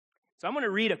So I'm going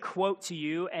to read a quote to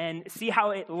you and see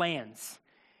how it lands.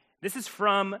 This is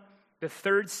from the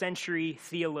 3rd century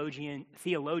theologian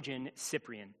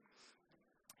Cyprian.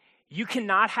 You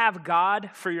cannot have God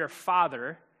for your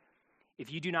father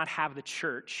if you do not have the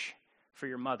church for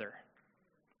your mother.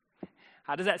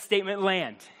 How does that statement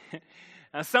land?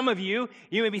 Now, some of you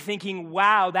may be thinking,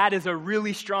 wow, that is a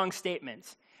really strong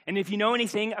statement. And if you know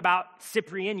anything about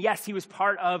Cyprian, yes, he was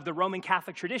part of the Roman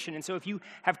Catholic tradition. And so if you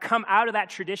have come out of that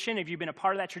tradition, if you've been a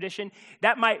part of that tradition,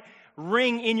 that might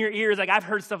ring in your ears like I've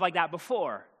heard stuff like that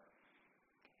before.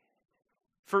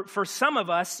 For some of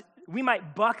us, we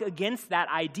might buck against that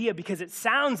idea because it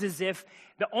sounds as if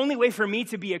the only way for me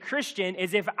to be a Christian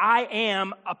is if I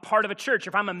am a part of a church,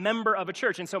 if I'm a member of a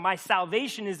church. And so my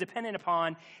salvation is dependent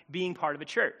upon being part of a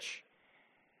church.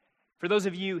 For those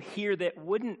of you here that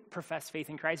wouldn't profess faith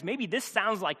in Christ, maybe this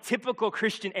sounds like typical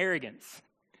Christian arrogance.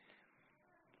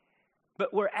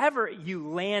 But wherever you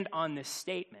land on this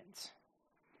statement,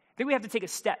 I think we have to take a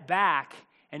step back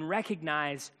and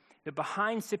recognize that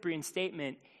behind Cyprian's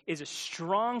statement is a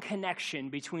strong connection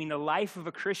between the life of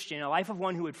a Christian, a life of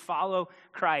one who would follow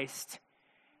Christ,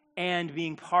 and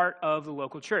being part of the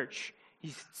local church.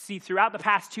 You see, throughout the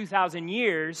past 2,000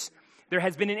 years, there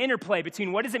has been an interplay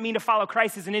between what does it mean to follow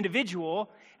Christ as an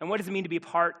individual and what does it mean to be a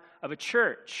part of a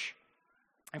church.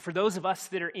 And for those of us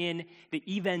that are in the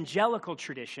evangelical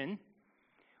tradition,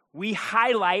 we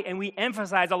highlight and we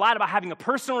emphasize a lot about having a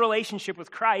personal relationship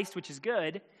with Christ, which is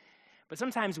good, but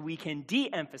sometimes we can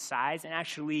de-emphasize and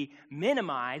actually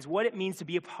minimize what it means to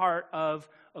be a part of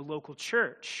a local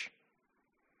church.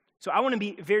 So I want to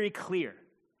be very clear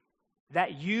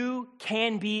that you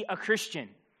can be a Christian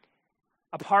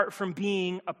apart from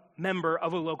being a member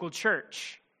of a local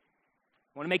church.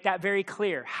 I want to make that very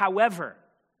clear. However,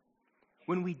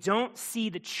 when we don't see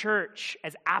the church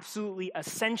as absolutely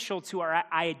essential to our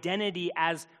identity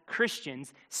as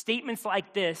Christians, statements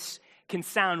like this can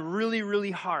sound really,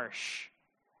 really harsh,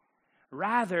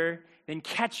 rather than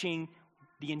catching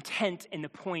the intent and the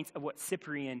point of what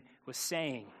Cyprian was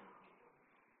saying.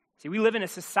 See, we live in a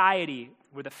society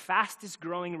where the fastest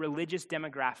growing religious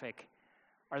demographic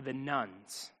are the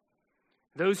nuns.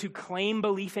 Those who claim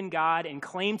belief in God and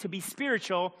claim to be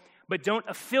spiritual, but don't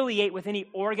affiliate with any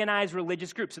organized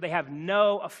religious group, so they have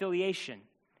no affiliation.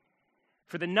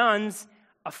 For the nuns,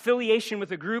 affiliation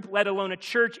with a group, let alone a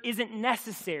church, isn't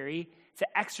necessary to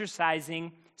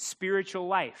exercising spiritual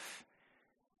life.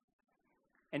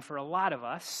 And for a lot of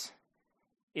us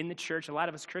in the church, a lot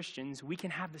of us Christians, we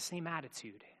can have the same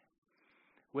attitude,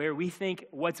 where we think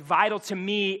what's vital to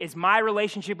me is my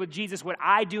relationship with Jesus, what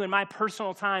I do in my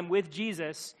personal time with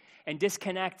Jesus, and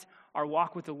disconnect our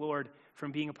walk with the Lord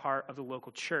from being a part of the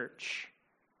local church.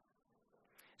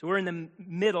 So we're in the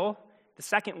middle, the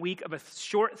second week of a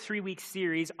short 3-week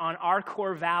series on our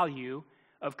core value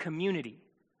of community.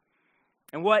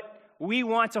 And what we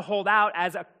want to hold out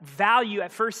as a value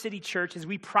at First City Church is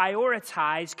we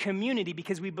prioritize community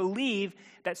because we believe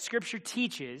that Scripture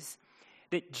teaches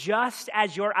that just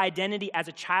as your identity as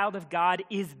a child of God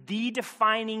is the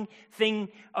defining thing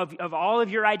of all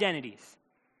of your identities,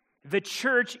 the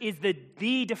church is the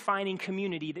defining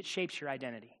community that shapes your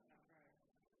identity.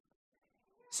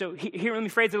 So here, let me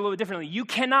phrase it a little bit differently. You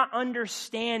cannot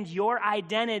understand your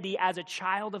identity as a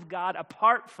child of God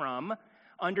apart from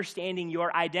understanding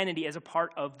your identity as a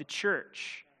part of the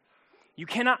church. You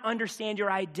cannot understand your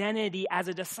identity as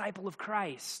a disciple of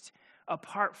Christ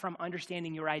apart from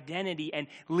understanding your identity and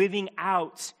living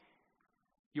out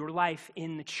your life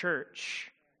in the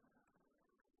church.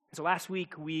 So last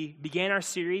week, we began our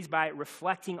series by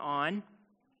reflecting on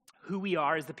who we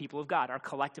are as the people of God, our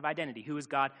collective identity. Who has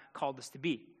God called us to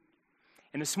be?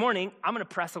 And this morning, I'm going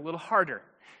to press a little harder.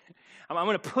 I'm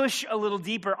going to push a little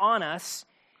deeper on us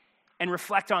and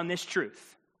reflect on this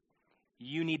truth.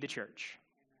 You need the church.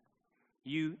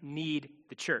 You need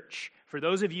the church. For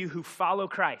those of you who follow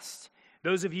Christ,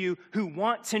 those of you who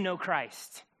want to know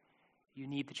Christ, you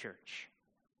need the church.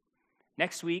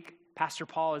 Next week, Pastor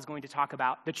Paul is going to talk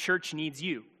about the church needs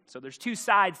you. So there's two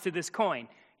sides to this coin.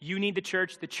 You need the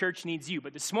church needs you.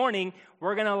 But this morning,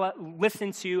 we're going to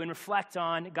listen to and reflect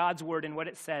on God's word and what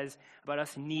it says about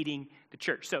us needing the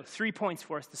church. So 3 points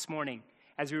for us this morning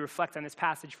as we reflect on this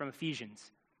passage from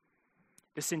Ephesians.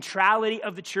 The centrality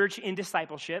of the church in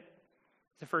discipleship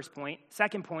is the first point.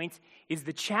 Second point is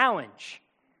the challenge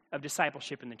of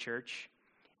discipleship in the church.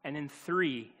 And then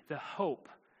 3, the hope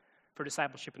for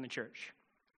discipleship in the church.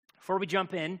 Before we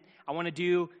jump in, I want to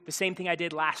do the same thing I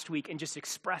did last week and just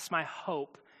express my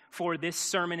hope for this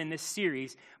sermon in this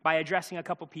series by addressing a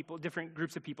couple people, different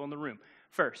groups of people in the room.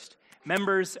 First,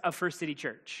 members of First City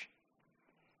Church.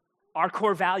 Our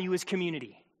core value is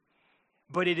community.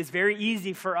 but it is very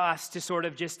easy for us to sort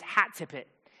of just hat tip it.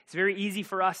 It's very easy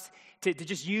for us to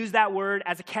just use that word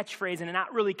as a catchphrase and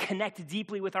not really connect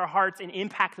deeply with our hearts and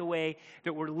impact the way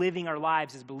that we're living our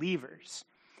lives as believers.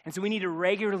 And so we need to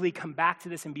regularly come back to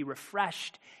this and be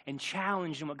refreshed and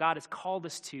challenged in what God has called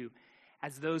us to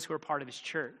as those who are part of his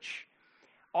church.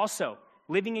 Also,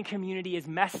 living in community is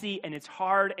messy and it's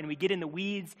hard, and we get in the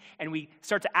weeds and we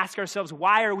start to ask ourselves,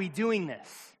 why are we doing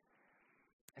this?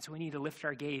 And so we need to lift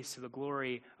our gaze to the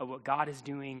glory of what God is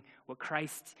doing, what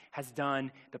Christ has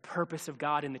done, the purpose of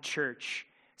God in the church,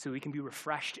 so we can be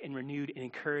refreshed and renewed and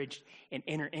encouraged and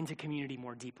enter into community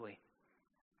more deeply.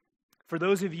 For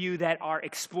those of you that are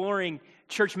exploring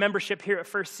church membership here at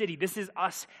First City, this is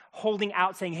us holding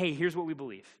out saying, hey, here's what we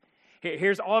believe.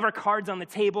 Here's all of our cards on the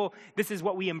table. This is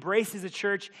what we embrace as a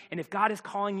church. And if God is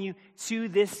calling you to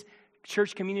this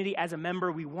church community as a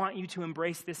member, we want you to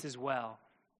embrace this as well.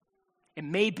 It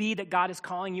may be that God is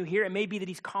calling you here. It may be that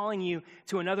he's calling you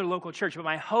to another local church. But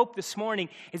my hope this morning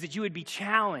is that you would be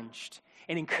challenged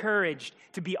and encouraged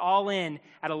to be all in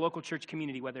at a local church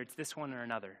community, whether it's this one or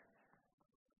another.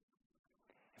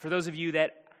 For those of you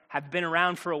that have been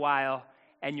around for a while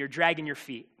and you're dragging your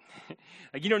feet,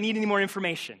 like you don't need any more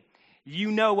information.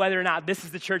 You know whether or not this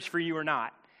is the church for you or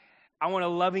not. I want to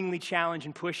lovingly challenge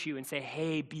and push you and say,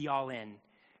 hey, be all in.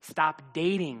 Stop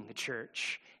dating the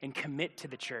church and commit to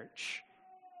the church.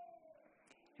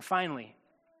 And finally,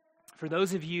 for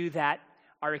those of you that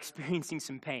are experiencing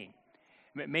some pain,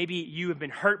 maybe you have been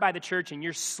hurt by the church and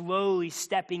you're slowly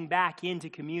stepping back into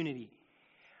community.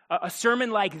 A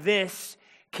sermon like this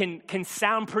can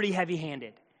sound pretty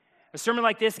heavy-handed. A sermon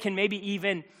like this can maybe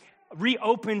even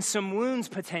reopen some wounds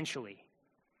potentially.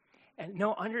 And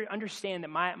no, understand that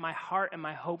my heart and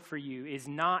my hope for you is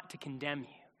not to condemn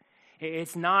you.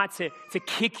 It's not to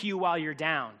kick you while you're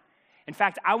down. In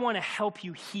fact, I want to help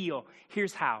you heal.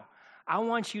 Here's how. I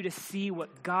want you to see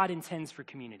what God intends for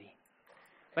community.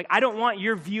 Like, I don't want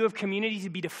your view of community to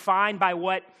be defined by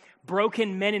what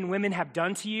broken men and women have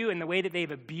done to you and the way that they've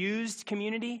abused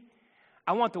community.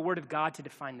 I want the Word of God to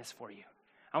define this for you.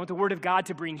 I want the Word of God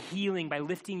to bring healing by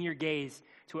lifting your gaze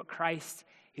to what Christ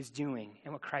is doing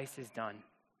and what Christ has done.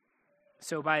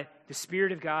 So by the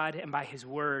Spirit of God and by his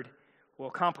Word, we'll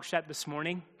accomplish that this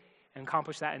morning and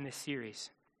accomplish that in this series.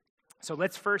 So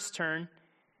let's first turn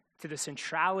to the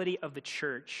centrality of the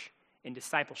church in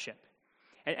discipleship.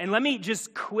 And let me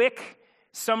just quick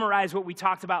summarize what we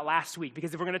talked about last week,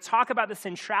 because if we're going to talk about the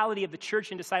centrality of the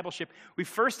church in discipleship, we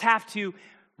first have to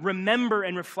remember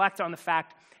and reflect on the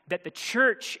fact that the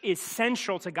church is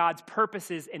central to God's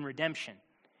purposes in redemption.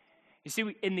 You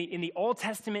see, in the Old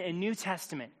Testament and New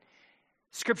Testament,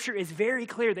 Scripture is very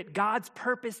clear that God's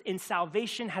purpose in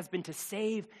salvation has been to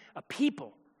save a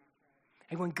people.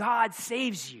 And when God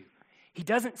saves you, he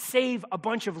doesn't save a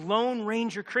bunch of Lone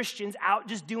Ranger Christians out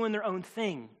just doing their own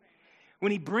thing.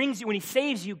 When he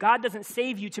saves you, God doesn't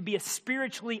save you to be a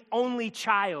spiritually only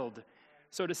child,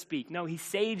 so to speak. No, he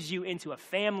saves you into a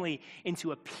family,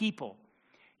 into a people.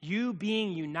 You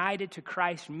being united to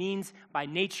Christ means by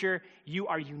nature you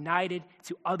are united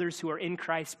to others who are in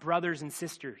Christ, brothers and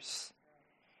sisters.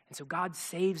 And so God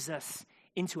saves us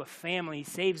into a family. He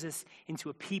saves us into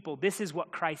a people. This is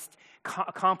what Christ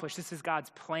accomplished. This is God's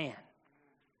plan.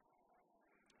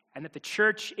 And that the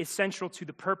church is central to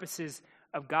the purposes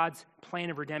of God's plan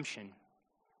of redemption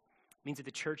means that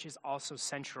the church is also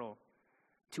central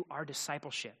to our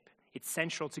discipleship. It's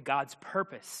central to God's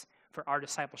purpose for our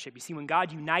discipleship. You see, when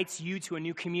God unites you to a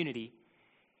new community,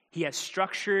 he has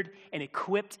structured and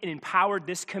equipped and empowered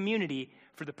this community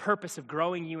for the purpose of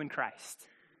growing you in Christ.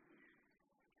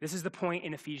 This is the point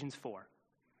in Ephesians 4.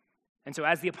 And so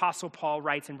as the Apostle Paul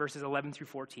writes in verses 11 through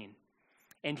 14,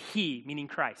 and he, meaning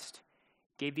Christ,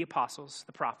 gave the apostles,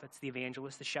 the prophets, the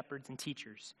evangelists, the shepherds, and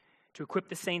teachers to equip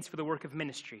the saints for the work of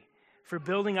ministry, for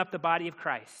building up the body of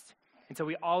Christ, until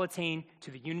we all attain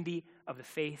to the unity of the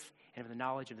faith and of the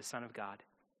knowledge of the Son of God,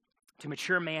 to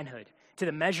mature manhood, to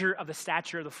the measure of the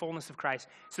stature of the fullness of Christ,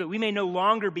 so that we may no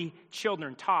longer be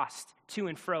children tossed to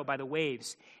and fro by the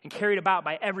waves and carried about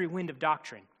by every wind of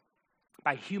doctrine,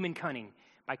 by human cunning,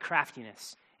 by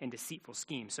craftiness and deceitful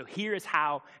schemes. So here is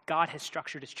how God has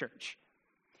structured his church.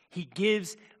 He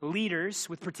gives leaders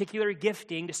with particular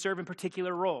gifting to serve in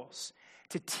particular roles,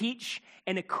 to teach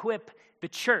and equip the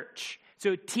church.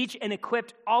 So teach and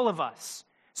equip all of us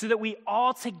so that we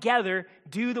all together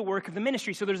do the work of the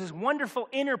ministry. So there's this wonderful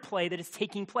interplay that is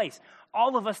taking place.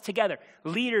 All of us together,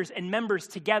 leaders and members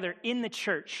together in the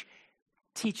church,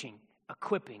 teaching,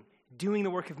 equipping, doing the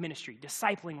work of ministry,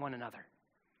 discipling one another.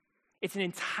 It's an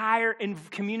entire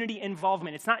community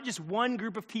involvement. It's not just one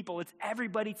group of people. It's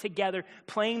everybody together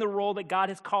playing the role that God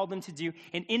has called them to do.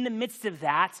 And in the midst of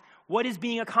that, what is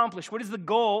being accomplished? What is the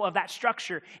goal of that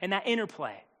structure and that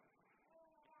interplay?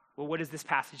 Well, what does this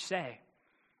passage say?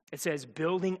 It says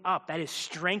building up, that is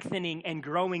strengthening and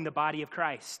growing the body of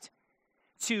Christ.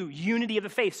 2, unity of the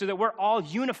faith, so that we're all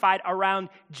unified around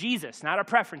Jesus, not our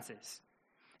preferences.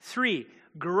 3,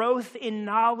 growth in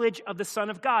knowledge of the Son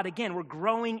of God. Again, we're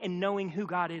growing and knowing who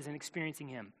God is and experiencing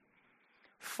him.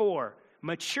 4,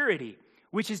 maturity,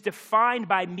 which is defined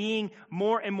by being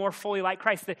more and more fully like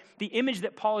Christ. The image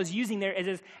that Paul is using there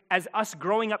is as us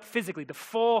growing up physically, the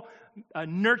full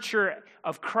nurture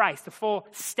of Christ, the full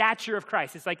stature of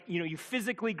Christ. It's like, you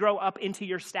physically grow up into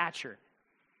your stature.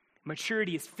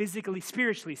 Maturity is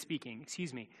spiritually speaking,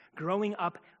 growing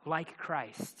up like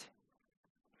Christ.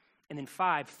 And then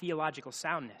 5, theological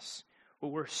soundness,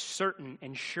 where we're certain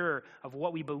and sure of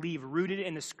what we believe, rooted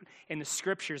in the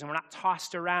scriptures, and we're not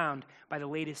tossed around by the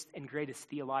latest and greatest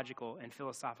theological and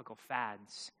philosophical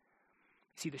fads.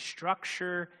 See, the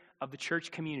structure of the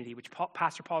church community, which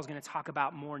Pastor Paul is going to talk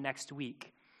about more next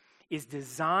week, is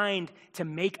designed to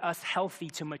make us healthy,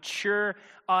 to mature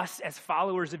us as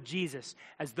followers of Jesus,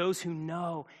 as those who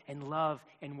know and love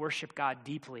and worship God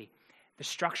deeply. The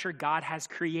structure God has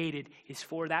created is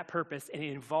for that purpose, and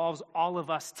it involves all of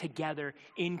us together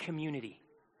in community.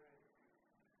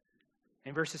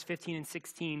 In verses 15 and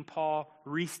 16, Paul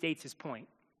restates his point.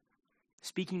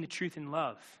 Speaking the truth in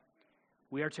love,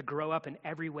 we are to grow up in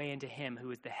every way into him who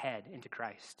is the head, into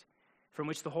Christ, from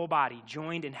which the whole body,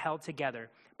 joined and held together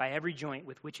by every joint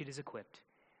with which it is equipped,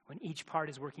 when each part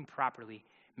is working properly,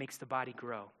 makes the body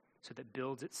grow so that it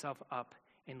builds itself up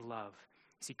in love.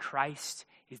 See, Christ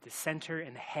is the center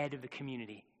and the head of the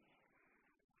community.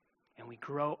 And we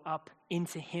grow up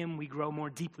into him. We grow more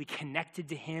deeply connected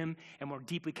to him and more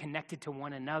deeply connected to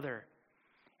one another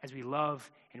as we love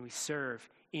and we serve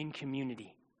in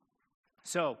community.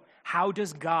 So, how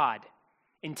does God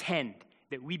intend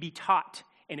that we be taught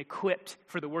and equipped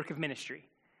for the work of ministry?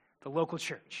 The local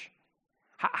church.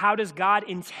 How does God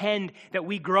intend that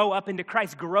we grow up into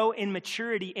Christ, grow in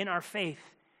maturity in our faith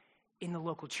in the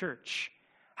local church?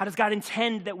 How does God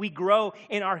intend that we grow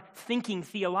in our thinking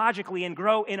theologically and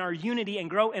grow in our unity and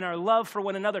grow in our love for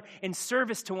one another and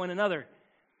service to one another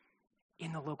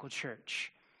in the local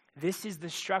church? This is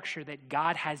the structure that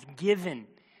God has given.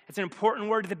 It's an important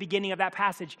word at the beginning of that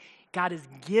passage. God has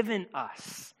given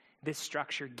us this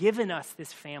structure, given us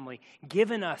this family,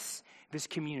 given us this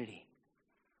community.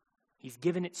 He's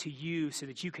given it to you so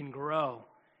that you can grow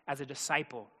as a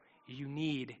disciple. You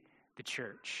need the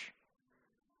church.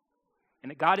 And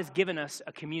that God has given us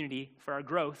a community for our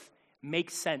growth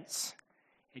makes sense.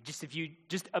 If you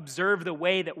just observe the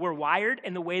way that we're wired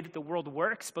and the way that the world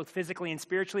works, both physically and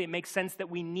spiritually, it makes sense that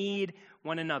we need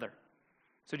one another.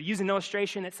 So to use an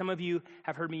illustration that some of you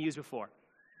have heard me use before,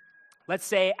 let's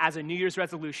say as a New Year's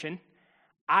resolution,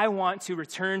 I want to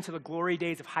return to the glory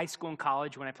days of high school and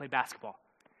college when I played basketball.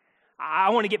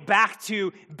 I want to get back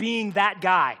to being that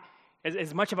guy.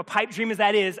 As much of a pipe dream as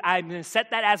that is, I'm going to set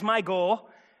that as my goal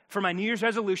for my New Year's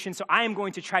resolution, so I am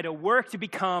going to try to work to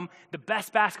become the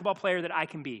best basketball player that I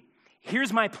can be.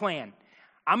 Here's my plan.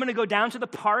 I'm going to go down to the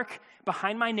park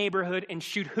behind my neighborhood and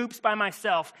shoot hoops by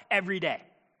myself every day.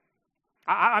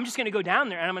 I'm just going to go down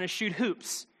there and I'm going to shoot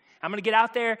hoops. I'm going to get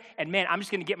out there and, man, I'm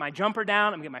just going to get my jumper down.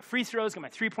 I'm going to get my free throws, get my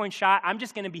three-point shot. I'm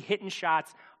just going to be hitting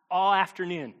shots all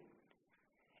afternoon.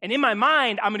 And in my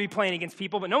mind, I'm going to be playing against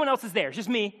people, but no one else is there. It's just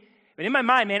me. But in my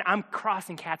mind, man, I'm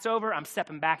crossing cats over. I'm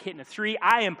stepping back, hitting a three.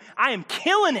 I am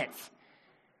killing it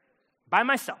by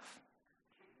myself.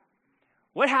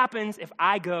 What happens if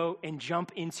I go and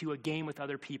jump into a game with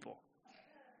other people?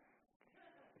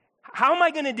 How am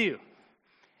I going to do?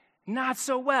 Not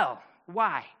so well.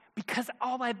 Why? Because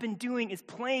all I've been doing is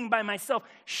playing by myself,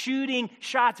 shooting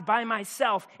shots by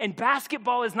myself, and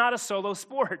basketball is not a solo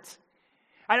sport.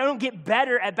 I don't get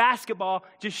better at basketball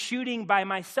just shooting by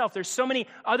myself. There's so many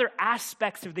other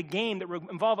aspects of the game that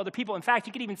involve other people. In fact,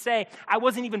 you could even say I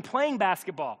wasn't even playing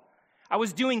basketball. I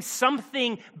was doing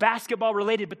something basketball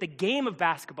related, but the game of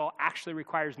basketball actually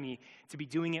requires me to be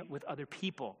doing it with other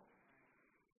people.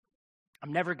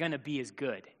 I'm never going to be as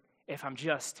good if I'm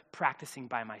just practicing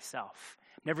by myself.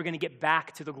 I'm never going to get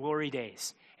back to the glory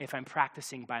days if I'm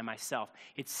practicing by myself.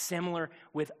 It's similar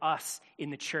with us in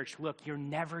the church. Look, you're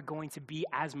never going to be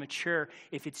as mature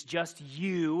if it's just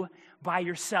you by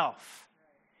yourself.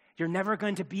 You're never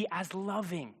going to be as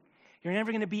loving. You're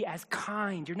never going to be as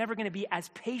kind. You're never going to be as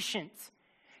patient.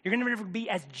 You're going to never be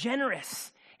as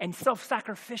generous and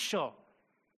self-sacrificial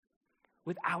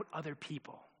without other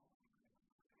people.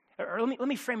 Or let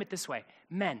me frame it this way.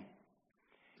 Men,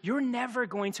 you're never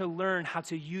going to learn how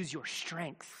to use your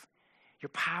strength, your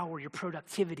power, your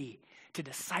productivity to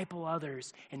disciple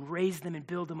others and raise them and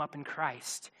build them up in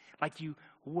Christ like you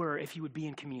were if you would be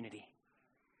in community.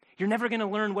 You're never going to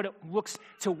learn what it looks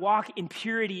to walk in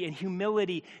purity and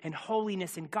humility and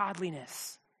holiness and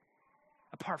godliness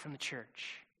apart from the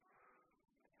church.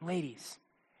 Ladies,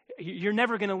 you're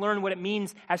never going to learn what it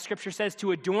means, as Scripture says,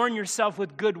 to adorn yourself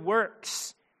with good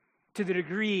works to the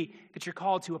degree that you're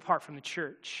called to apart from the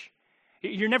church.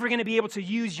 You're never going to be able to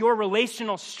use your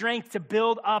relational strength to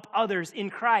build up others in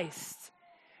Christ.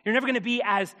 You're never going to be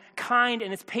as kind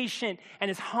and as patient and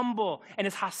as humble and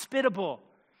as hospitable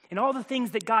and all the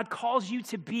things that God calls you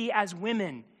to be as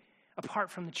women apart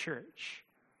from the church.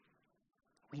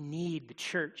 We need the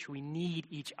church. We need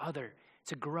each other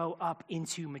to grow up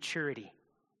into maturity.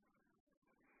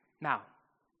 Now,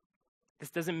 this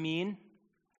doesn't mean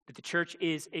that the church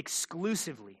is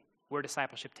exclusively where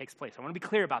discipleship takes place. I want to be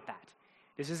clear about that.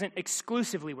 This isn't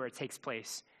exclusively where it takes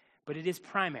place, but it is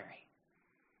primary.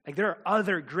 Like, there are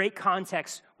other great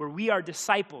contexts where we are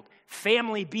discipled,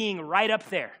 family being right up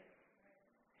there.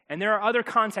 And there are other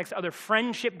contexts, other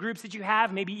friendship groups that you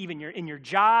have, maybe even in your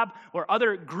job, or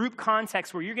other group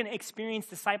contexts where you're going to experience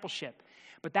discipleship.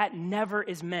 But that never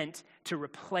is meant to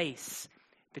replace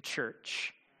the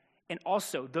church. And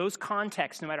also, those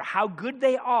contexts, no matter how good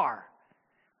they are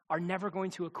never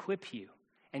going to equip you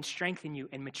and strengthen you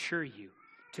and mature you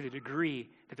to the degree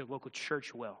that the local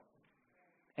church will.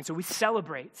 And so we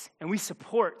celebrate and we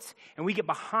support and we get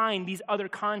behind these other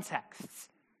contexts.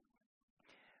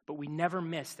 But we never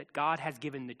miss that God has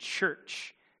given the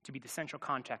church to be the central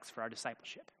context for our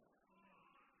discipleship.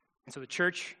 And so the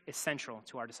church is central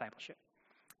to our discipleship.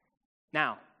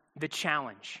 Now, the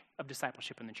challenge of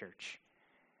discipleship in the church.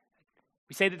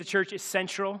 We say that the church is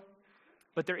central,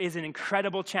 but there is an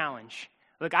incredible challenge.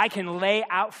 Look, I can lay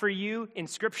out for you in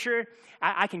Scripture,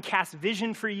 I can cast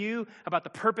vision for you about the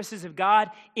purposes of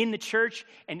God in the church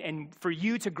and for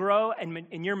you to grow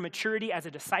in your maturity as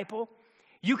a disciple.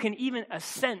 You can even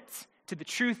assent to the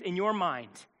truth in your mind,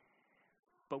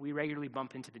 but we regularly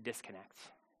bump into the disconnect.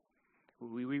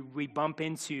 We bump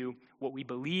into what we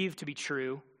believe to be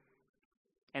true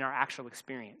and our actual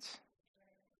experience.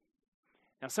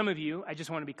 Now, some of you, I just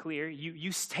want to be clear,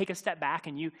 you take a step back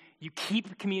and you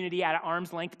keep community at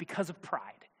arm's length because of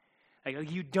pride.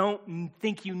 Like, you don't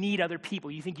think you need other people.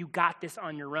 You think you got this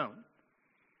on your own.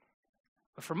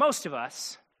 But for most of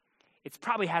us, it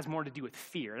probably has more to do with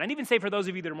fear. And I'd even say for those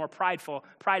of you that are more prideful,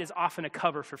 pride is often a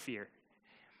cover for fear.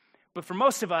 But for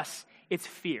most of us, it's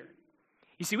fear.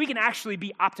 You see, we can actually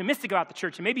be optimistic about the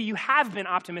church, and maybe you have been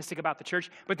optimistic about the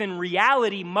church, but then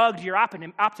reality mugged your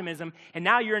optimism, and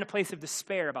now you're in a place of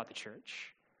despair about the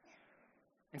church.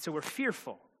 And so we're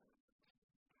fearful.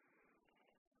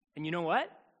 And you know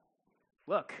what?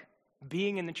 Look,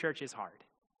 being in the church is hard.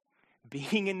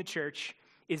 Being in the church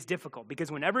is difficult,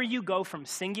 because whenever you go from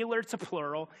singular to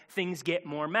plural, things get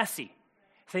more messy.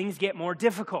 Things get more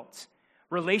difficult.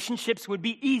 Relationships would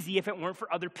be easy if it weren't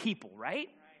for other people, right?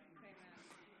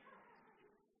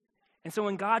 And so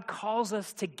when God calls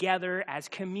us together as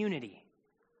community,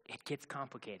 it gets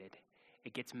complicated,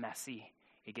 it gets messy,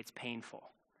 it gets painful.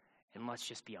 And let's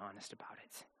just be honest about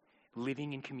it.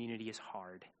 Living in community is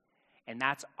hard. And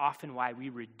that's often why we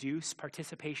reduce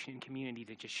participation in community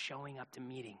to just showing up to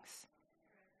meetings.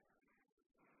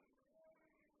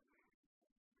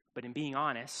 But in being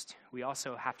honest, we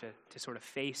also have to sort of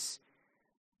face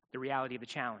the reality of the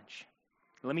challenge.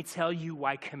 Let me tell you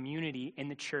why community in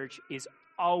the church is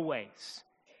always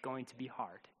going to be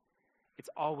hard. It's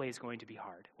always going to be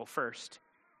hard. Well, first,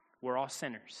 we're all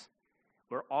sinners.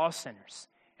 We're all sinners.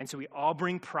 And so we all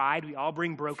bring pride, we all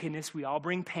bring brokenness, we all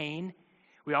bring pain,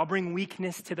 we all bring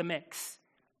weakness to the mix.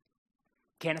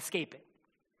 Can't escape it.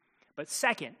 But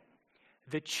second,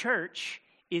 the church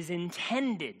is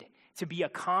intended to be a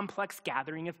complex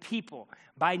gathering of people.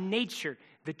 By nature,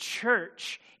 the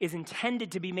church is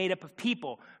intended to be made up of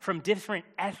people from different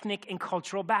ethnic and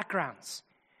cultural backgrounds.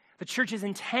 The church is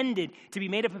intended to be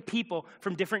made up of people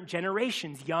from different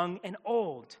generations, young and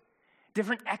old,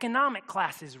 different economic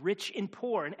classes, rich and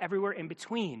poor, and everywhere in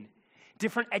between,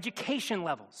 different education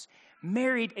levels,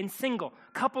 married and single,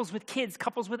 couples with kids,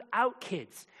 couples without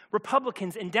kids,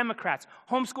 Republicans and Democrats,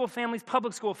 homeschool families,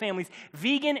 public school families,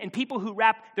 vegan and people who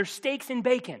wrap their steaks in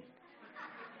bacon.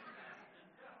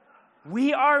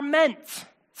 We are meant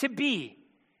to be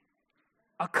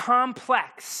a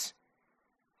complex,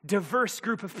 diverse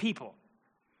group of people.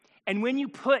 And when you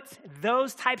put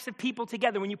those types of people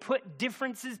together, when you put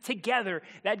differences together,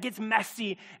 that gets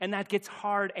messy and that gets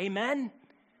hard. Amen?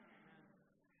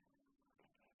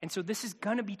 And so this is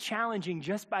going to be challenging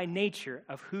just by nature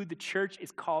of who the church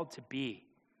is called to be.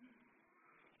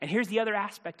 And here's the other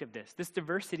aspect of this. This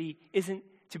diversity isn't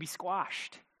to be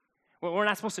squashed. Well, we're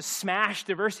not supposed to smash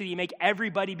diversity and make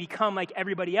everybody become like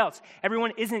everybody else.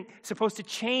 Everyone isn't supposed to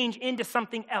change into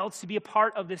something else to be a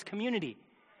part of this community.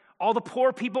 All the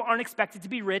poor people aren't expected to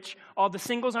be rich. All the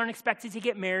singles aren't expected to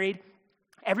get married.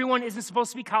 Everyone isn't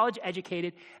supposed to be college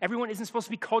educated. Everyone isn't supposed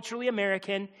to be culturally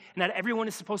American. And not everyone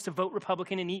is supposed to vote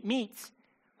Republican and eat meat.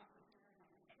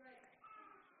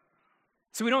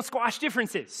 So we don't squash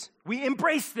differences. We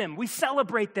embrace them. We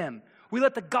celebrate them. We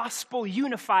let the gospel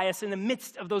unify us in the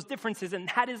midst of those differences,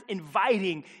 and that is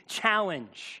inviting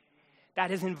challenge.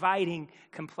 That is inviting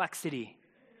complexity.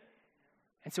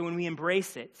 And so when we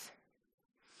embrace it,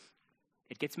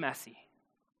 it gets messy.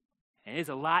 And it is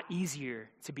a lot easier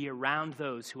to be around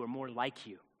those who are more like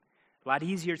you. A lot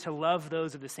easier to love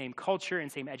those of the same culture and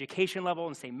same education level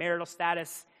and same marital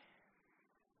status.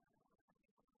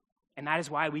 And that is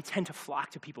why we tend to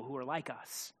flock to people who are like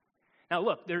us. Now,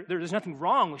 look, there's nothing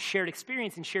wrong with shared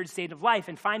experience and shared state of life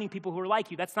and finding people who are like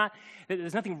you.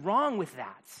 There's nothing wrong with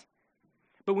that.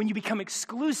 But when you become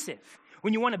exclusive,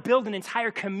 when you want to build an entire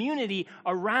community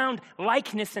around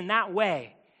likeness in that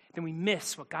way, then we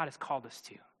miss what God has called us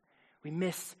to. We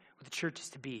miss what the church is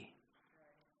to be.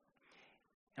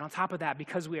 And on top of that,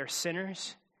 because we are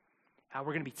sinners,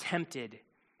 we're going to be tempted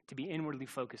to be inwardly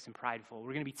focused and prideful.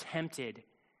 We're going to be tempted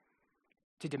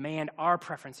to demand our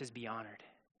preferences be honored.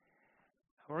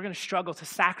 We're going to struggle to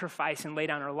sacrifice and lay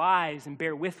down our lives and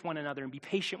bear with one another and be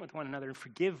patient with one another and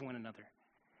forgive one another.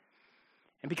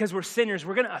 And because we're sinners,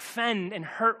 we're going to offend and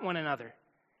hurt one another.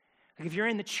 Like if you're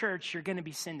in the church, you're going to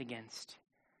be sinned against.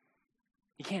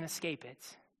 You can't escape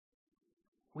it.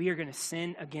 We are going to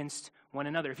sin against one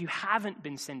another. If you haven't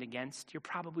been sinned against, you're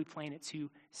probably playing it too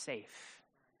safe.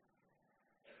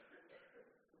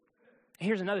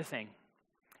 Here's another thing.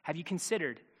 Have you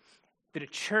considered that a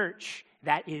church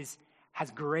that has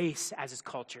grace as its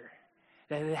culture,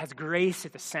 that it has grace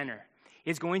at the center,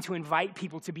 is going to invite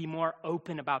people to be more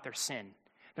open about their sin?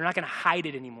 They're not going to hide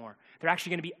it anymore. They're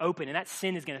actually going to be open, and that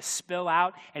sin is going to spill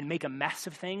out and make a mess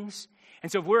of things.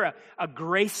 And so if we're a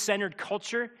grace-centered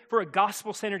culture, if we're a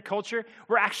gospel-centered culture,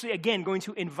 we're actually, again, going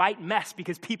to invite mess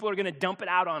because people are going to dump it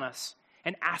out on us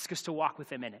and ask us to walk with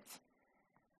them in it.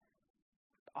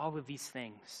 All of these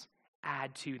things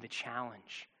add to the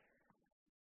challenge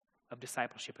of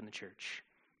discipleship in the church.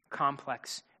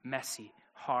 Complex, messy,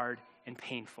 hard, and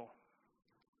painful.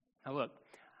 Now look,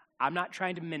 I'm not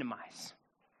trying to minimize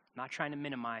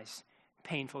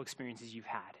painful experiences you've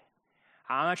had.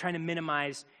 I'm not trying to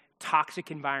minimize toxic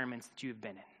environments that you have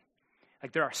been in.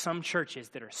 Like there are some churches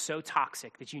that are so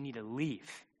toxic that you need to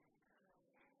leave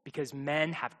because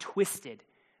men have twisted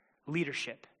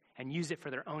leadership and used it for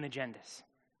their own agendas.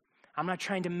 I'm not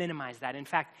trying to minimize that. In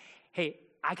fact, hey,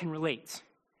 I can relate.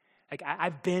 Like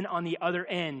I've been on the other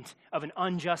end of an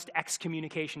unjust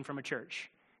excommunication from a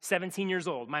church. 17 years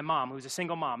old, my mom, who was a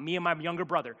single mom, me and my younger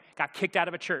brother got kicked out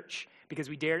of a church because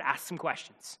we dared ask some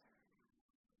questions.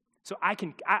 So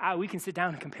we can sit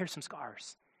down and compare some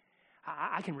scars.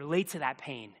 I can relate to that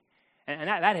pain. And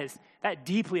that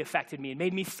deeply affected me. It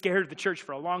made me scared of the church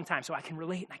for a long time. So I can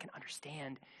relate and I can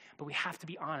understand. But we have to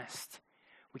be honest.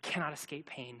 We cannot escape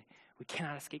pain. We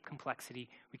cannot escape complexity.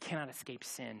 We cannot escape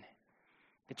sin.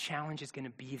 The challenge is going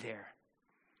to be there.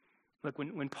 Look,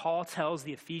 when Paul tells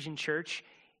the Ephesian church,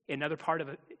 another part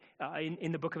of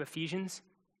in the book of Ephesians,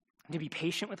 to be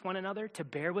patient with one another, to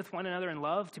bear with one another in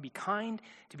love, to be kind,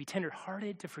 to be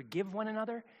tenderhearted, to forgive one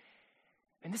another.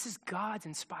 And this is God's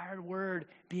inspired word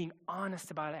being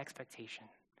honest about expectation,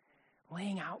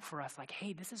 laying out for us like,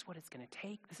 hey, this is what it's going to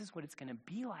take. This is what it's going to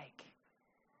be like.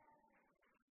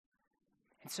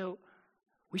 And so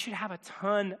we should have a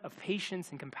ton of patience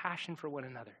and compassion for one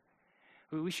another.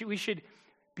 We should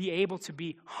be able to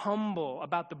be humble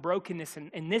about the brokenness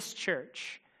in this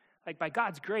church. Like by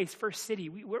God's grace, First City,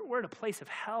 we're at a place of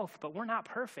health, but we're not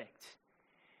perfect.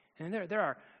 And there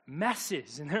are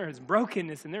messes, and there is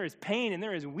brokenness, and there is pain, and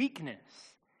there is weakness.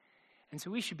 And so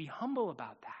we should be humble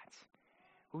about that.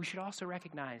 But we should also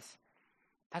recognize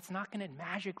that's not going to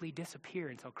magically disappear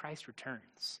until Christ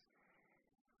returns.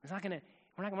 We're not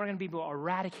going to be able to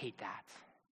eradicate that.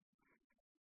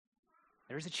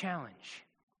 There is a challenge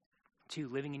to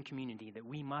living in community that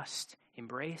we must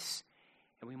embrace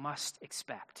and we must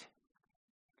expect.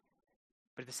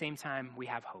 But at the same time, we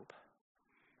have hope.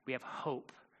 We have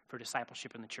hope for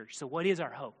discipleship in the church. So what is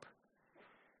our hope?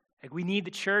 Like we need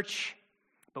the church,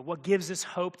 but what gives us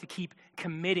hope to keep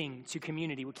committing to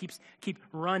community? What keep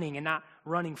running and not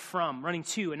running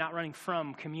to and not running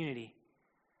from community?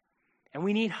 And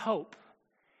we need hope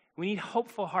We need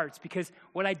hopeful hearts, because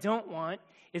what I don't want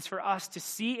is for us to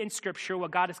see in Scripture what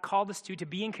God has called us to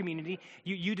be in community,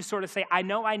 you to sort of say, I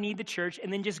know I need the church,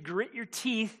 and then just grit your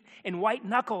teeth and white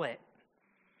knuckle it.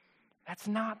 That's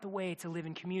not the way to live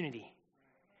in community.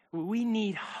 We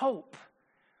need hope.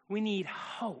 We need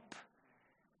hope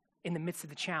in the midst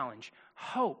of the challenge,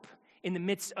 hope in the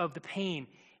midst of the pain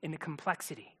and the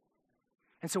complexity.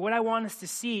 And so what I want us to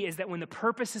see is that when the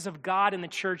purposes of God and the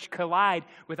church collide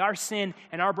with our sin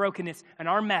and our brokenness and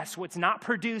our mess, what's not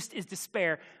produced is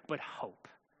despair, but hope.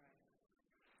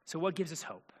 So what gives us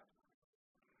hope?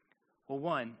 Well,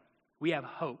 one, we have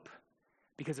hope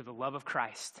because of the love of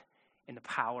Christ and the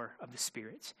power of the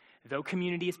Spirit. Though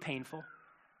community is painful,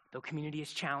 though community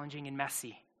is challenging and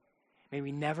messy, may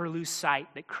we never lose sight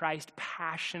that Christ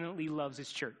passionately loves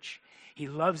his church. He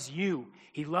loves you.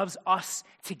 He loves us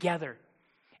together.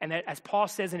 And that, as Paul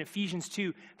says in Ephesians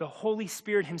 2, the Holy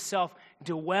Spirit himself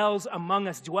dwells among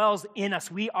us, dwells in us.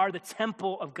 We are the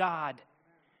temple of God.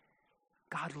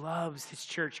 God loves his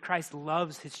church. Christ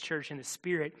loves his church, and the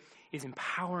Spirit is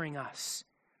empowering us.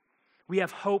 We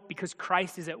have hope because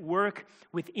Christ is at work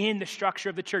within the structure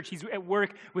of the church. He's at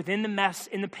work within the mess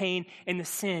and the pain and the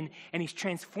sin, and he's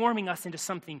transforming us into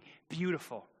something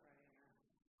beautiful.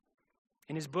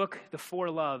 In his book, The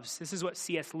Four Loves, this is what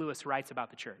C.S. Lewis writes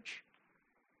about the church.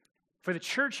 For the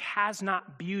church has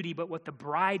not beauty, but what the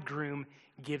bridegroom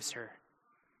gives her.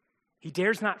 He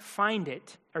does not find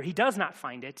it,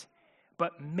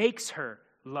 but makes her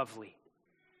lovely.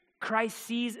 Christ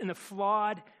sees in the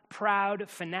flawed, proud,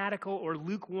 fanatical, or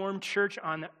lukewarm church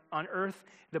on earth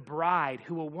the bride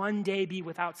who will one day be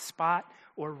without spot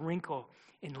or wrinkle,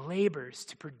 and labors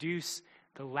to produce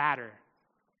the latter.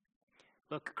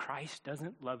 Look, Christ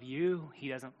doesn't love you. He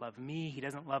doesn't love me. He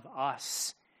doesn't love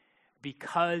us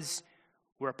because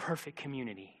we're a perfect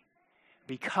community,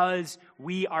 because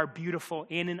we are beautiful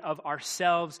in and of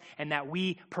ourselves and that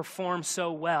we perform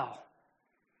so well.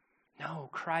 No,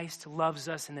 Christ loves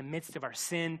us in the midst of our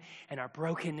sin and our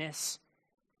brokenness.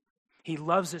 He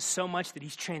loves us so much that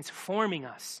he's transforming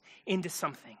us into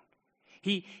something.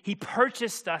 He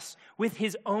purchased us with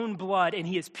his own blood, and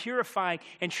he is purifying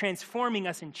and transforming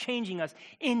us and changing us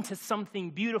into something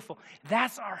beautiful.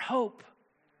 That's our hope.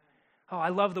 Oh, I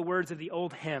love the words of the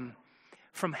old hymn.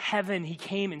 From heaven he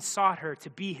came and sought her to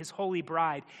be his holy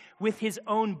bride. With his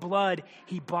own blood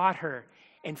he bought her,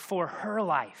 and for her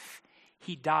life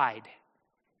he died.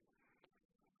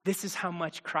 This is how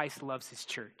much Christ loves his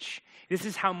church. This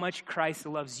is how much Christ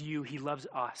loves you. He loves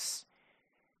us.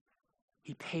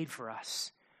 He paid for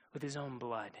us with his own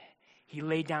blood. He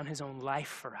laid down his own life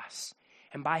for us.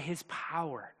 And by his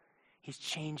power, he's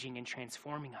changing and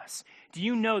transforming us. Do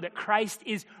you know that Christ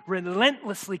is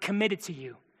relentlessly committed to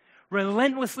you?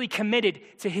 Relentlessly committed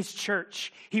to his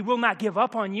church. He will not give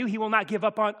up on you. He will not give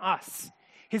up on us.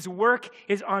 His work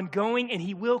is ongoing, and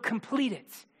he will complete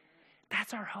it.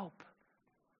 That's our hope.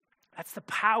 That's the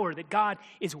power that God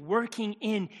is working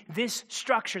in this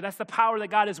structure. That's the power that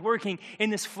God is working in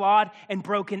this flawed and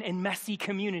broken and messy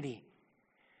community.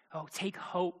 Oh, take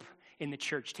hope in the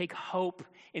church. Take hope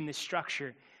in this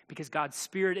structure, because God's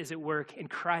Spirit is at work, and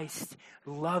Christ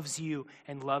loves you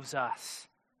and loves us.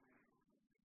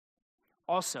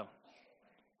 Also,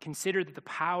 consider that the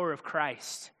power of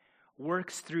Christ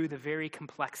works through the very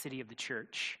complexity of the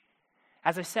church.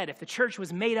 As I said, if the church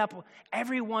was made up of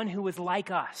everyone who was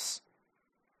like us,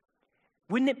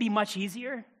 wouldn't it be much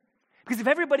easier? Because if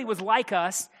everybody was like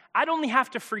us, I'd only have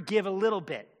to forgive a little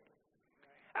bit.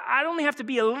 I'd only have to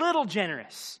be a little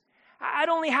generous. I'd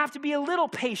only have to be a little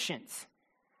patient,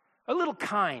 a little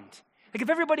kind. Like if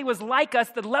everybody was like us,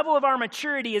 the level of our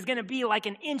maturity is going to be like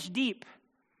an inch deep.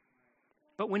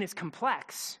 But when it's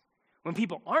complex, when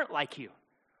people aren't like you,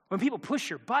 when people push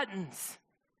your buttons,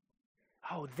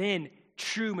 oh, then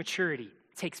true maturity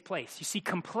takes place. You see,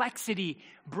 complexity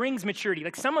brings maturity.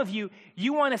 Like some of you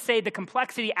want to say the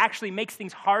complexity actually makes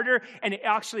things harder, and it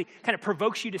actually kind of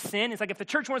provokes you to sin. It's like if the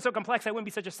church weren't so complex, I wouldn't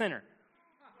be such a sinner.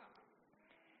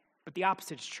 But the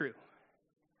opposite is true.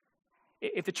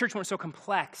 If the church weren't so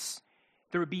complex,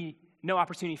 there would be no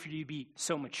opportunity for you to be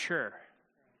so mature.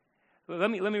 Let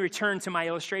me return to my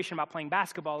illustration about playing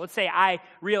basketball. Let's say I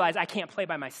realize I can't play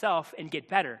by myself and get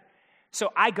better.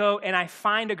 So I go and I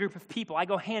find a group of people. I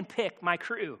go handpick my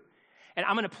crew. And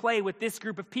I'm going to play with this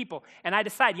group of people. And I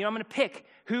decide, I'm going to pick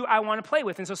who I want to play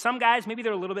with. And so some guys, maybe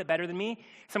they're a little bit better than me.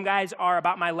 Some guys are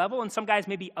about my level. And some guys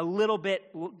maybe a little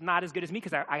bit not as good as me,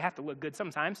 because I have to look good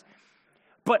sometimes.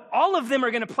 But all of them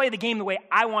are going to play the game the way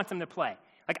I want them to play.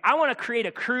 Like I want to create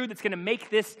a crew that's going to make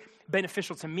this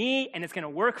beneficial to me, and it's going to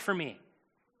work for me.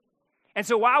 And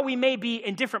so while we may be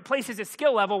in different places at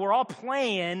skill level, we're all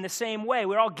playing the same way.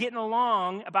 We're all getting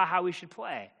along about how we should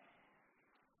play.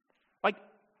 Like,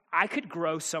 I could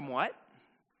grow somewhat.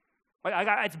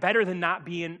 It's better than not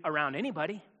being around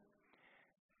anybody.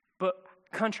 But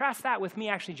contrast that with me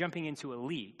actually jumping into a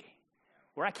league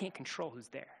where I can't control who's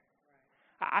there.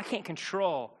 I can't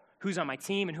control who's on my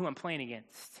team and who I'm playing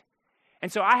against.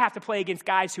 And so I have to play against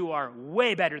guys who are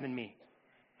way better than me.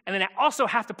 And then I also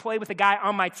have to play with a guy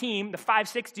on my team, the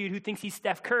 5'6" dude who thinks he's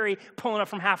Steph Curry pulling up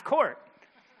from half court.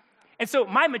 And so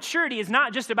my maturity is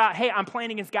not just about, hey, I'm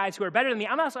playing against guys who are better than me.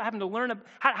 I'm also having to learn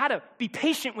how to be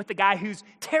patient with the guy who's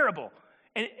terrible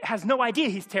and has no idea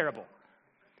he's terrible.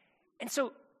 And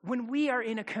so when we are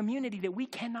in a community that we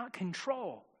cannot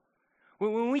control,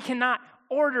 when we cannot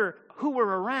order who we're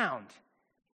around,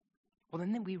 well,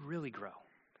 then we really grow.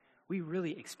 We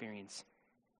really experience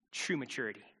true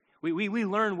maturity. We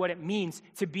learn what it means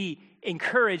to be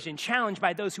encouraged and challenged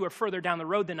by those who are further down the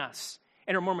road than us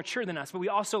and are more mature than us. But we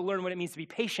also learn what it means to be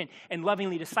patient and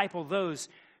lovingly disciple those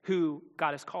who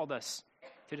God has called us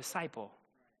to disciple.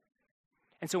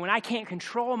 And so when I can't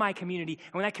control my community,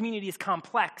 and when that community is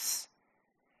complex,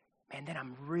 man, then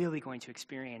I'm really going to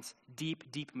experience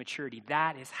deep, deep maturity.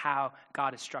 That is how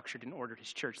God has structured and ordered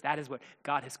his church. That is what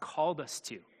God has called us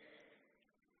to.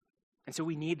 And so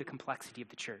we need the complexity of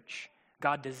the church.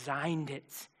 God designed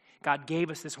it. God gave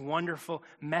us this wonderful,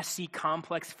 messy,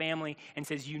 complex family and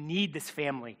says, you need this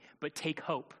family, but take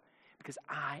hope because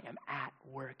I am at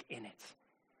work in it,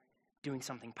 doing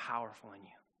something powerful in you.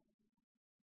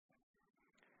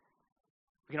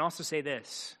 We can also say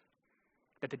this,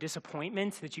 that the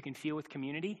disappointment that you can feel with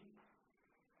community,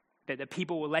 that the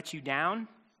people will let you down,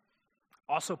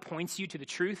 also points you to the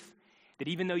truth that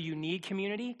even though you need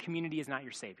community, community is not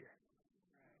your savior.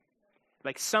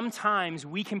 Like sometimes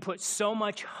we can put so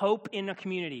much hope in a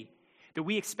community that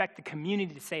we expect the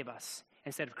community to save us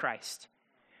instead of Christ.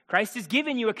 Christ has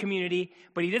given you a community,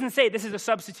 but he doesn't say this is a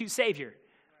substitute savior.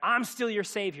 I'm still your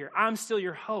savior. I'm still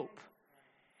your hope.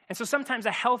 And so sometimes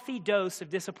a healthy dose of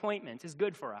disappointment is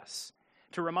good for us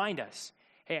to remind us,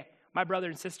 hey, my brother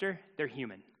and sister, they're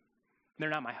human. They're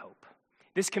not my hope.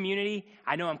 This community,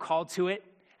 I know I'm called to it,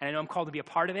 and I know I'm called to be a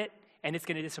part of it, and it's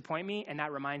going to disappoint me, and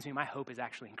that reminds me my hope is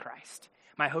actually in Christ.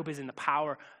 My hope is in the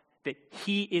power that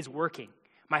he is working.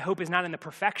 My hope is not in the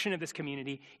perfection of this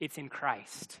community, it's in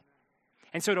Christ.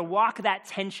 And so to walk that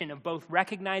tension of both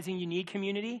recognizing you need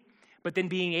community, but then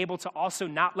being able to also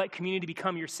not let community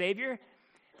become your savior,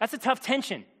 that's a tough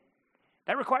tension.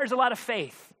 That requires a lot of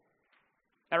faith.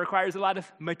 That requires a lot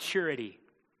of maturity.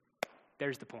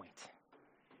 There's the point,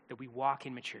 that we walk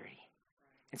in maturity.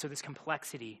 And so this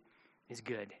complexity is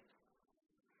good.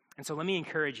 And so let me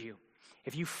encourage you,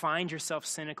 if you find yourself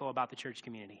cynical about the church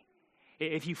community,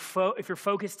 if your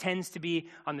focus tends to be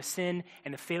on the sin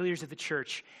and the failures of the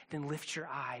church, then lift your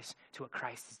eyes to what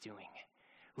Christ is doing.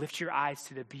 Lift your eyes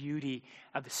to the beauty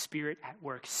of the Spirit at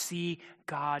work. See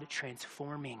God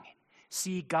transforming.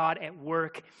 See God at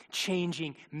work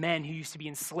changing men who used to be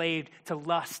enslaved to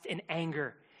lust and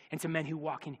anger into men who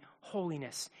walk in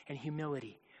holiness and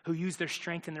humility, who use their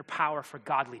strength and their power for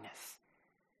godliness.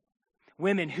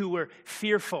 Women who were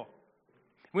fearful,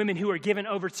 women who were given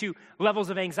over to levels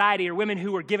of anxiety, or women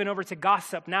who were given over to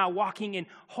gossip, now walking in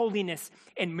holiness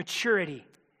and maturity,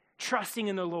 trusting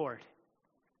in the Lord.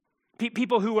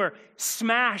 People who were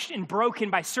smashed and broken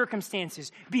by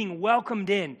circumstances, being welcomed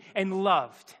in and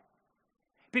loved.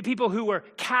 People who were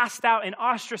cast out and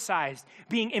ostracized,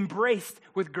 being embraced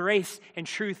with grace and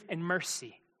truth and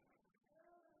mercy.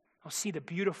 I'll see the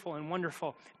beautiful and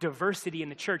wonderful diversity in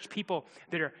the church. People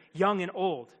that are young and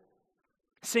old,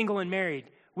 single and married,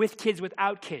 with kids,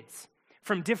 without kids,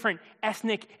 from different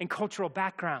ethnic and cultural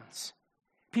backgrounds.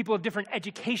 People of different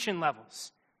education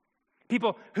levels.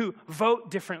 People who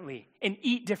vote differently and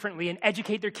eat differently and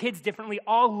educate their kids differently,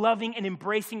 all loving and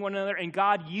embracing one another and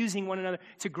God using one another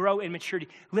to grow in maturity.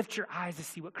 Lift your eyes to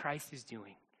see what Christ is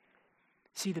doing.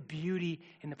 See the beauty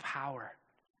and the power.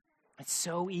 It's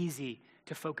so easy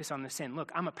to focus on the sin. Look,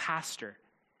 I'm a pastor.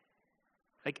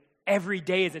 Like every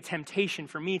day is a temptation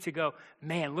for me to go,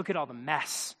 man, look at all the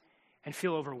mess and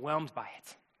feel overwhelmed by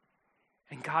it.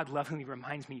 And God lovingly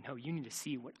reminds me, no, you need to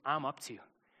see what I'm up to.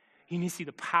 You need to see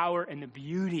the power and the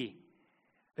beauty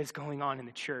that's going on in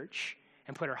the church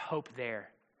and put our hope there.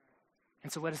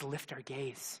 And so let us lift our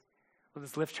gaze. Let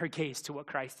us lift our gaze to what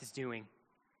Christ is doing.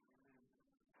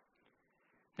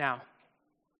 Now,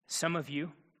 some of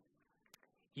you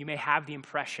may have the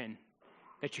impression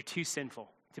that you're too sinful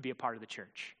to be a part of the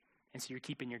church. And so you're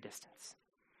keeping your distance.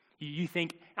 You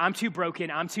think, I'm too broken,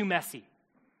 I'm too messy.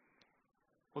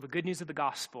 Well, the good news of the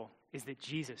gospel is that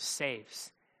Jesus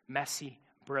saves messy,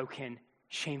 broken,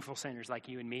 shameful sinners like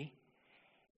you and me.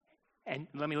 And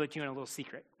let me let you in a little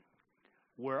secret.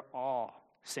 We're all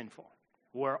sinful.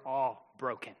 We're all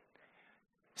broken.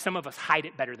 Some of us hide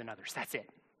it better than others. That's it.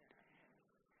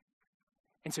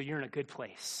 And so you're in a good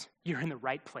place. You're in the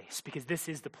right place because this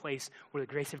is the place where the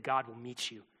grace of God will meet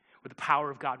you, where the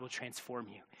power of God will transform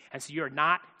you. And so you're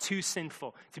not too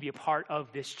sinful to be a part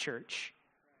of this church.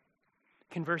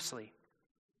 Conversely,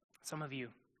 some of you,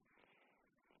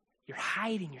 you're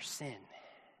hiding your sin.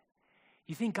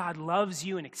 You think God loves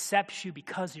you and accepts you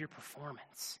because of your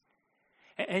performance.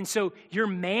 And so you're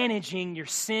managing your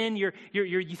sin. You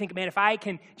think, man, if I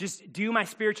can just do my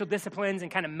spiritual disciplines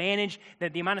and kind of manage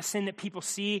the amount of sin that people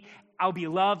see, I'll be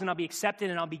loved and I'll be accepted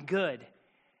and I'll be good.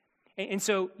 And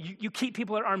so you keep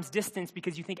people at arm's distance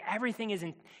because you think everything is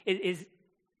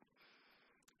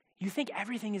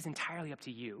entirely up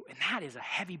to you. And that is a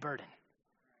heavy burden.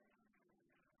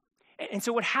 And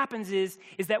so what happens is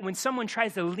that when someone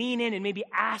tries to lean in and maybe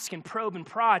ask and probe and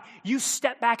prod, you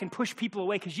step back and push people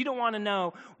away because you don't want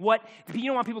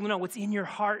people to know what's in your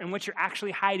heart and what you're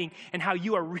actually hiding and how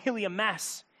you are really a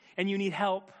mess and you need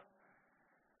help.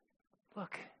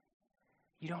 Look,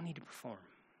 you don't need to perform.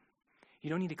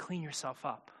 You don't need to clean yourself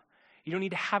up. You don't need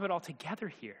to have it all together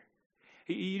here.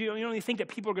 You don't need to think that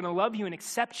people are going to love you and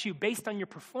accept you based on your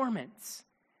performance.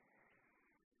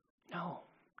 No,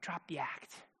 drop the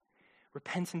act.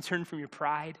 Repent and turn from your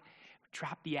pride.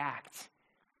 Drop the act.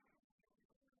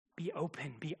 Be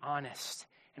open, be honest,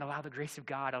 and allow the grace of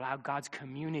God, allow God's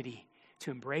community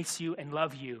to embrace you and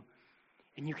love you,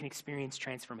 and you can experience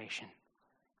transformation.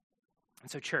 And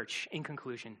so, church, in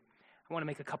conclusion, I want to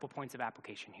make a couple points of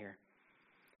application here.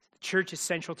 The church is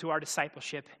central to our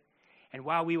discipleship, and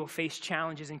while we will face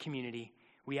challenges in community,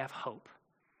 we have hope.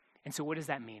 And so what does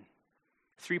that mean?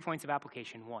 3 points of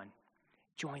application. 1,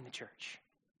 join the church.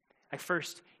 Like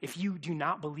first, if you do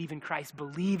not believe in Christ,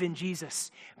 believe in Jesus.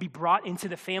 Be brought into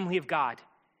the family of God.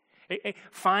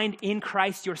 Find in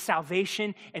Christ your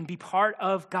salvation and be part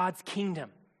of God's kingdom.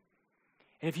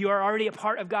 And if you are already a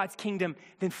part of God's kingdom,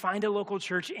 then find a local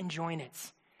church and join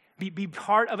it. Be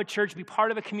part of a church, be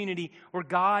part of a community where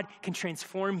God can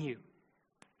transform you.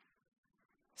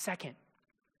 Second,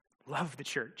 love the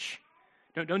church.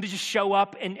 Don't just show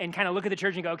up and kind of look at the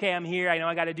church and go, okay, I'm here, I know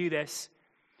I got to do this.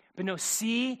 But no,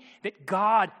 see that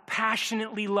God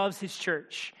passionately loves his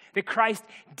church, that Christ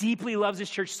deeply loves his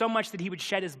church so much that he would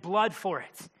shed his blood for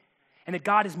it, and that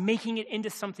God is making it into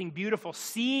something beautiful.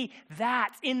 See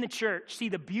that in the church. See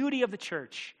the beauty of the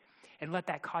church, and let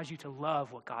that cause you to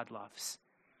love what God loves.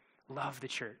 Love the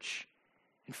church.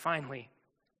 And finally,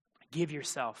 give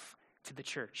yourself to the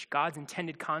church. God's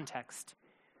intended context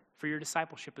for your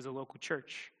discipleship is a local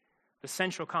church. The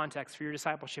central context for your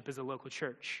discipleship is a local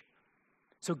church.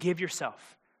 So give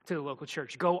yourself to the local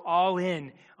church. Go all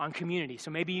in on community.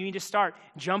 So maybe you need to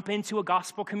jump into a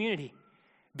gospel community.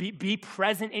 Be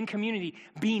present in community.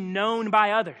 Be known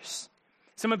by others.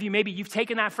 Some of you, maybe you've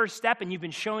taken that first step and you've been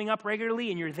showing up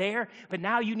regularly and you're there, but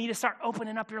now you need to start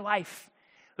opening up your life,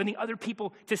 letting other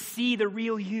people to see the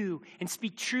real you and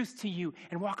speak truth to you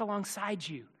and walk alongside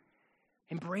you.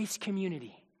 Embrace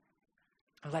community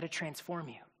and let it transform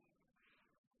you.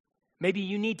 Maybe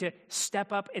you need to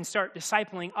step up and start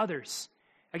discipling others.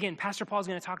 Again, Pastor Paul's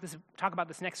going to talk about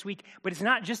this next week, but it's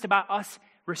not just about us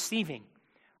receiving.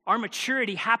 Our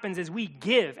maturity happens as we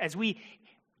give, as we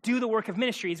do the work of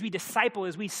ministry, as we disciple,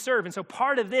 as we serve. And so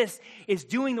part of this is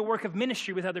doing the work of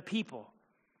ministry with other people.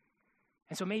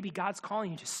 And so maybe God's calling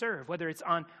you to serve, whether it's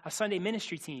on a Sunday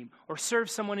ministry team or serve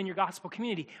someone in your gospel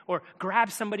community or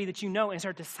grab somebody that you know and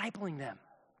start discipling them.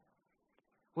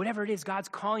 Whatever it is, God's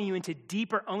calling you into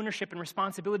deeper ownership and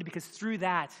responsibility because through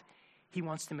that, he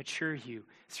wants to mature you.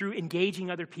 Through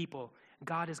engaging other people,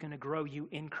 God is going to grow you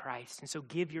in Christ. And so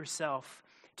give yourself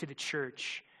to the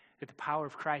church that the power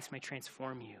of Christ may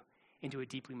transform you into a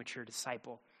deeply mature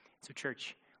disciple. So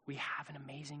church, we have an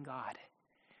amazing God.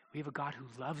 We have a God who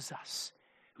loves us,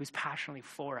 who's passionately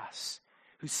for us,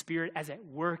 whose spirit is at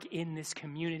work in this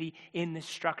community, in this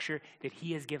structure that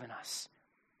he has given us.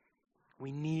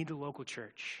 We need the local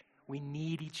church. We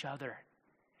need each other.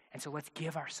 And so let's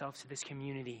give ourselves to this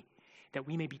community that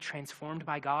we may be transformed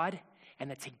by God and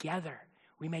that together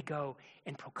we may go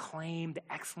and proclaim the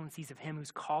excellencies of him who's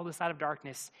called us out of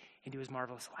darkness into his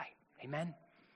marvelous light. Amen.